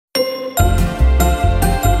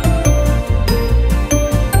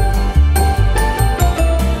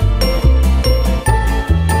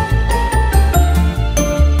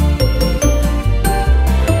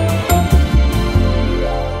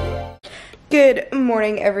Good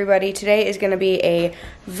morning, everybody. Today is going to be a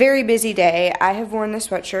very busy day. I have worn this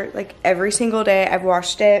sweatshirt like every single day. I've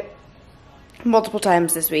washed it multiple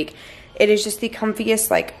times this week. It is just the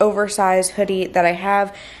comfiest, like, oversized hoodie that I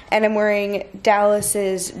have, and I'm wearing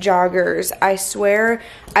Dallas's joggers. I swear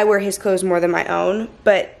I wear his clothes more than my own,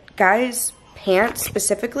 but guys' pants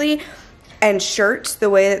specifically and shirts,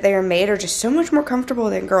 the way that they are made, are just so much more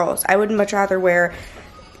comfortable than girls. I would much rather wear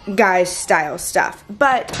guys' style stuff,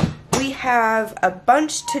 but we have a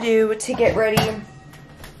bunch to do to get ready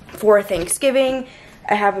for Thanksgiving.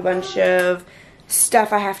 I have a bunch of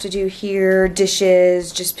stuff I have to do here,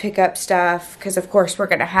 dishes, just pick up stuff, because of course we're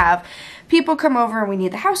gonna have people come over and we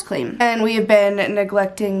need the house clean. And we have been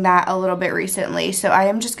neglecting that a little bit recently, so I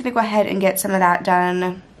am just gonna go ahead and get some of that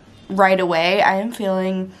done right away. I am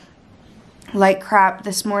feeling like crap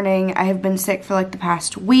this morning. I have been sick for like the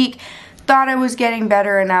past week. Thought I was getting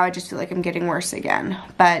better, and now I just feel like I'm getting worse again.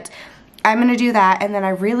 But I'm gonna do that, and then I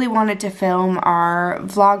really wanted to film our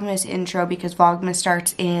Vlogmas intro because Vlogmas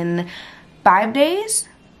starts in 5 days,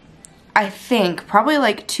 I think. Probably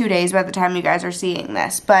like 2 days by the time you guys are seeing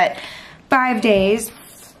this, but 5 days,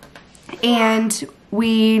 and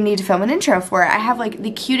we need to film an intro for it. I have like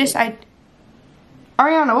the cutest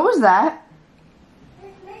Ariana, what was that?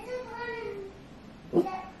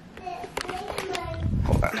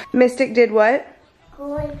 Hold on. Mystic did what?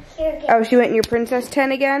 Oh, she went in your princess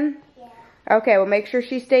tent again? Yeah. Okay, well make sure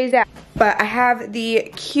she stays out. But I have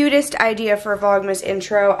the cutest idea for a Vlogmas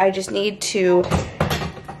intro. I just need to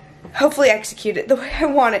hopefully execute it the way I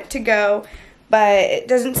want it to go. But it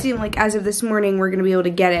doesn't seem like as of this morning we're going to be able to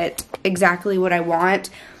get it exactly what I want.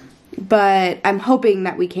 But I'm hoping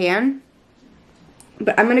that we can.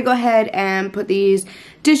 But I'm going to go ahead and put these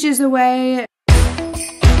dishes away.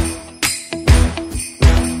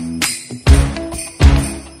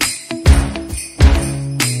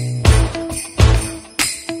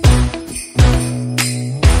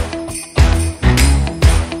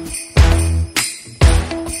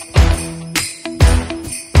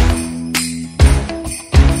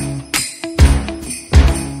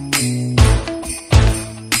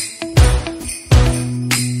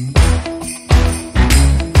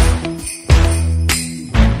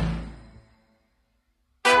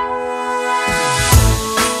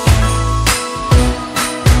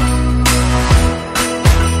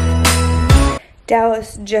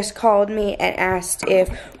 Dallas just called me and asked if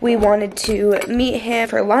we wanted to meet him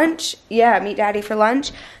for lunch. Yeah, meet Daddy for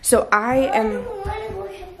lunch. So I am...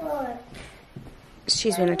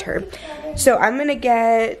 She's been a turd. So I'm going to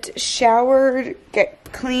get showered, get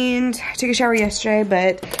cleaned. I took a shower yesterday,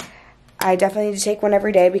 but I definitely need to take one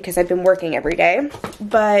every day because I've been working every day.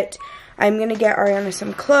 But I'm going to get Ariana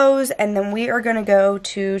some clothes, and then we are going to go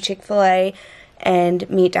to Chick-fil-A and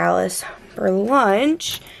meet Dallas for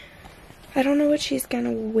lunch. I don't know what she's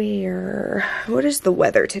gonna wear. What is the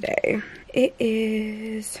weather today? It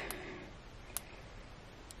is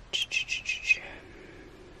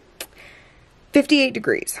 58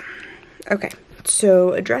 degrees. Okay,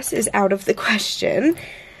 so a dress is out of the question.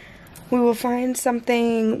 We will find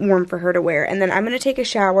something warm for her to wear, and then I'm gonna take a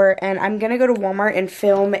shower, and I'm gonna go to Walmart and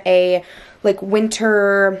film a like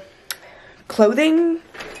winter clothing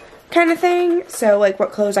kind of thing. So like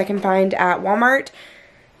what clothes I can find at Walmart.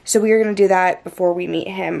 So we are going to do that before we meet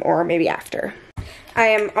him, or maybe after. I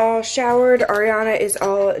am all showered. Ariana is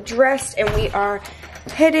all dressed, and we are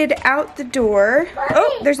headed out the door.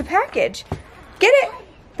 Oh, there's a package. Get it.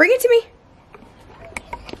 Bring it to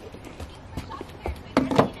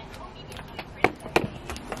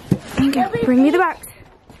me. Bring me the box.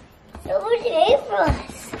 Someone made for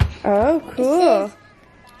us. Oh, cool. It says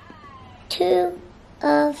 2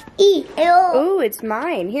 of E. Oh, it's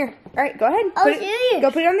mine. Here. All right, go ahead. Oh, serious? Go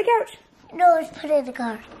put it on the couch. No, let's put it in the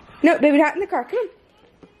car. No, baby, not in the car. Come on.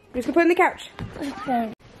 Just go put it in the couch.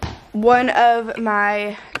 Okay. One of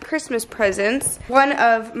my Christmas presents. Bring it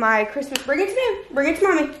to me. Bring it to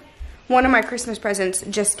mommy. One of my Christmas presents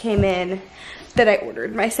just came in that I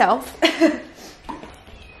ordered myself.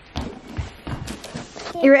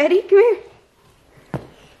 You ready? Come here.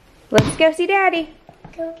 Let's go see Daddy.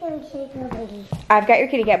 Go get a kitty cat blanket. I've got your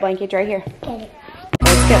kitty cat blankets right here. Get it.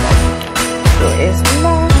 Let's go. Door is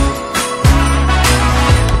locked.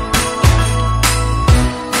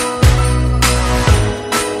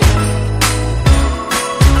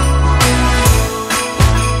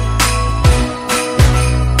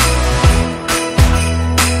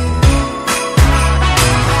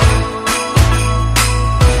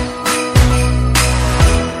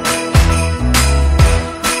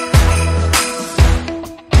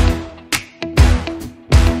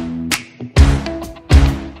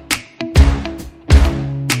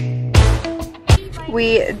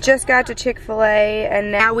 We just got to Chick-fil-A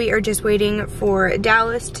and now we are just waiting for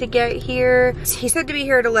Dallas to get here. He said to be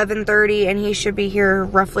here at 11:30 and he should be here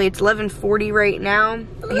roughly, it's 11:40 right now.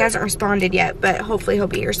 He hasn't responded yet, but hopefully he'll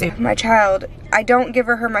be here soon. My child, I don't give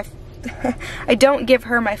her my I don't give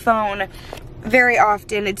her my phone very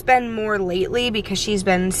often. It's been more lately because she's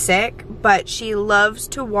been sick, but she loves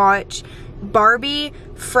to watch Barbie,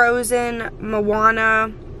 Frozen,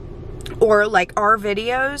 Moana, or like our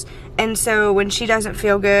videos. And so when she doesn't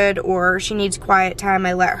feel good or she needs quiet time,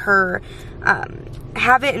 I let her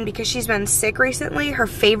have it. And because she's been sick recently, her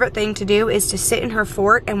favorite thing to do is to sit in her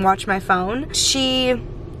fort and watch my phone. She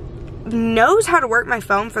knows how to work my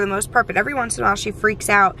phone for the most part, but every once in a while she freaks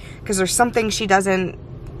out because there's something she doesn't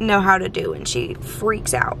know how to do and she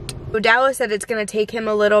freaks out. So Dallas said it's gonna take him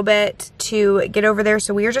a little bit to get over there,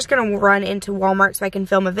 so we are just gonna run into Walmart so I can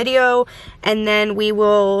film a video, and then we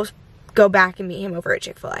will go back and meet him over at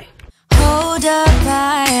Chick-fil-A. Hold up,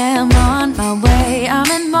 I am on my way, I'm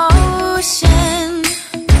in motion.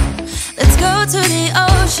 Let's go to the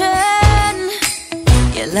ocean.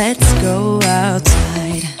 Yeah, let's go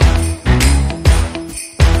outside.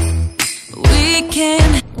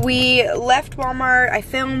 We left Walmart. I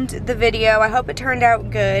filmed the video. I hope it turned out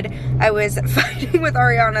good. I was fighting with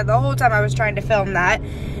Ariana the whole time I was trying to film that.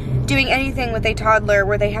 Doing anything with a toddler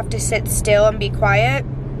where they have to sit still and be quiet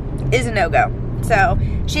is a no-go. So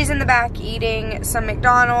she's in the back eating some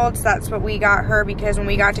McDonald's. That's what we got her because when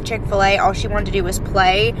we got to Chick-fil-A, all she wanted to do was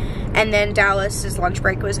play. And then Dallas's lunch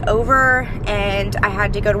break was over and I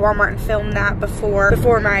had to go to Walmart and film that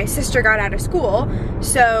before my sister got out of school.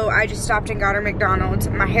 So I just stopped and got her McDonald's.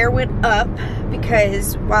 My hair went up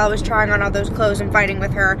because while I was trying on all those clothes and fighting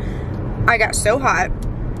with her, I got so hot.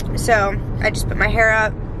 So I just put my hair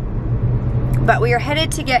up. But we are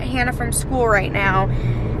headed to get Hannah from school right now.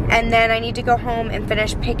 And then I need to go home and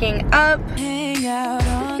finish picking up. Hang out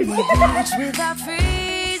on the beach without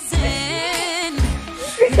freezing.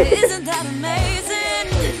 Isn't that amazing?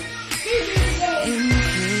 In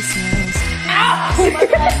Christmas time,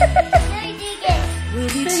 we'll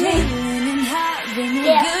be chilling and having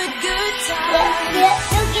a good time.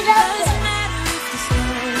 Look it up. Doesn't matter if the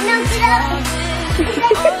snow Look it up. or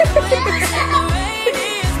the winds and the rain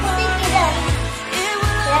is blowing. It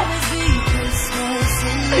will always be Christmas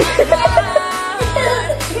in my heart.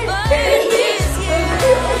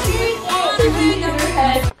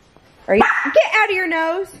 Are you get out of your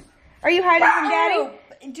nose? Are you hiding from Daddy?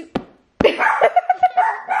 Don't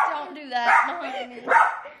do that.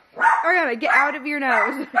 Ariana, get out of your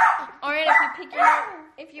nose. Ariana,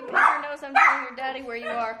 if you pick your nose, I'm telling your daddy where you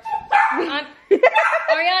are.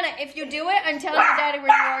 Ariana, if you do it, I'm telling your daddy where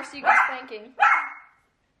you are so you get spanking.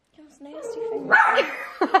 Those nasty fingers.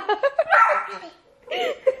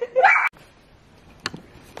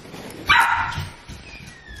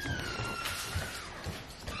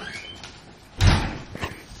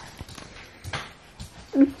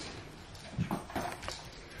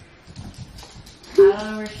 I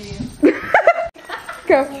don't know where she is.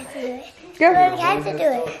 Go. Go. I had to do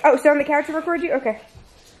it. Oh, sit on the couch and record you? Okay.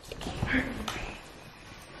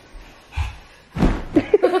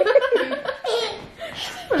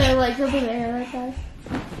 I like flipping the hair like that.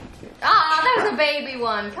 Ah, that was a baby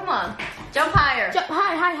one. Come on. Jump higher. Jump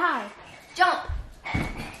high. Jump.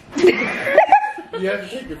 You have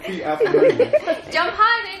to take your feet out from under you. Jump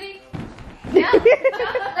high, baby. Yeah. Jump.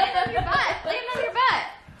 Land on your butt. Land on your butt.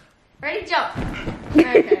 Ready? Jump.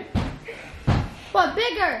 Okay. What?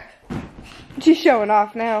 Bigger. She's showing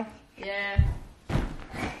off now. Yeah.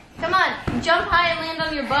 Come on. Jump high and land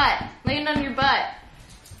on your butt. Land on your butt.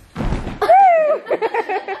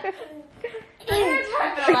 You're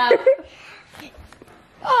talking about.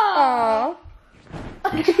 Aww.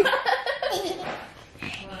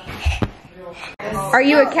 Are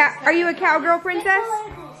you a cowgirl princess?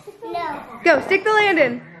 No. Go, stick the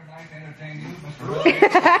landing.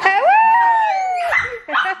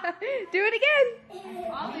 Do it again.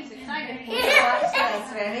 Always excited.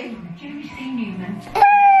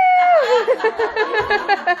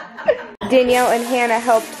 Danielle and Hannah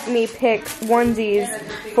helped me pick onesies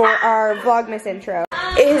for our Vlogmas intro.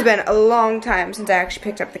 It has been a long time since I actually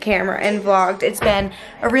picked up the camera and vlogged. It's been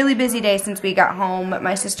a really busy day since we got home.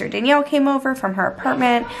 My sister Danielle came over from her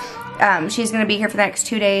apartment. She's going to be here for the next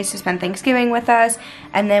 2 days to spend Thanksgiving with us.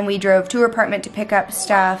 And then we drove to her apartment to pick up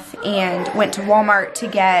stuff and went to Walmart to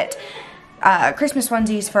get Christmas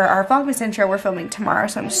onesies for our Vlogmas intro we're filming tomorrow.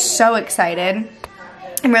 So I'm so excited.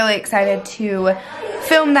 I'm really excited to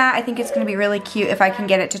film that. I think it's going to be really cute if I can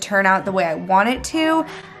get it to turn out the way I want it to.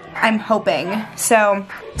 I'm hoping. So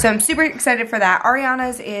I'm super excited for that.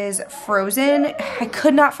 Ariana's is frozen. I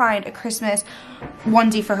could not find a Christmas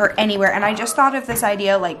onesie for her anywhere, and I just thought of this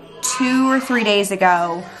idea like 2 or 3 days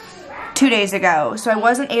ago. 2 days ago. So I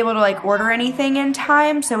wasn't able to like order anything in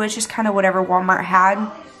time, so it's just kind of whatever Walmart had.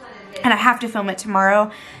 And I have to film it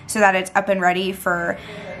tomorrow so that it's up and ready for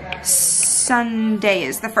Sunday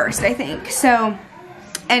is the 1st, I think. So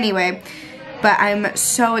anyway, but I'm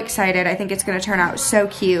so excited. I think it's going to turn out so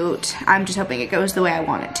cute. I'm just hoping it goes the way I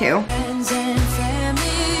want it to.